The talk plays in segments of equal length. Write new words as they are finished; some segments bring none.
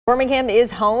Birmingham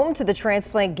is home to the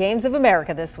Transplant Games of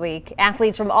America this week.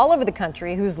 Athletes from all over the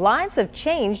country whose lives have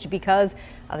changed because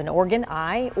of an organ,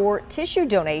 eye, or tissue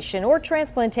donation or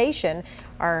transplantation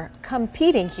are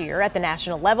competing here at the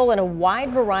national level in a wide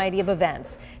variety of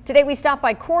events. Today we stopped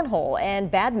by cornhole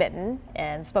and badminton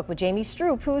and spoke with Jamie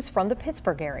Stroop, who's from the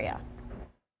Pittsburgh area.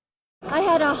 I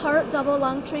had a heart double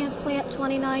lung transplant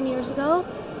 29 years ago,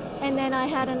 and then I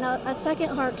had a second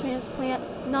heart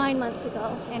transplant 9 months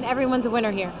ago. And everyone's a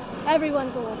winner here.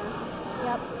 Everyone's a winner.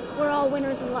 Yep, we're all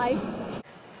winners in life.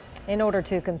 In order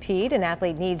to compete, an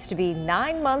athlete needs to be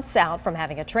 9 months out from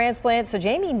having a transplant, so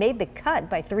Jamie made the cut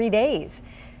by 3 days.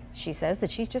 She says that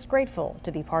she's just grateful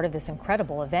to be part of this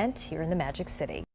incredible event here in the Magic City.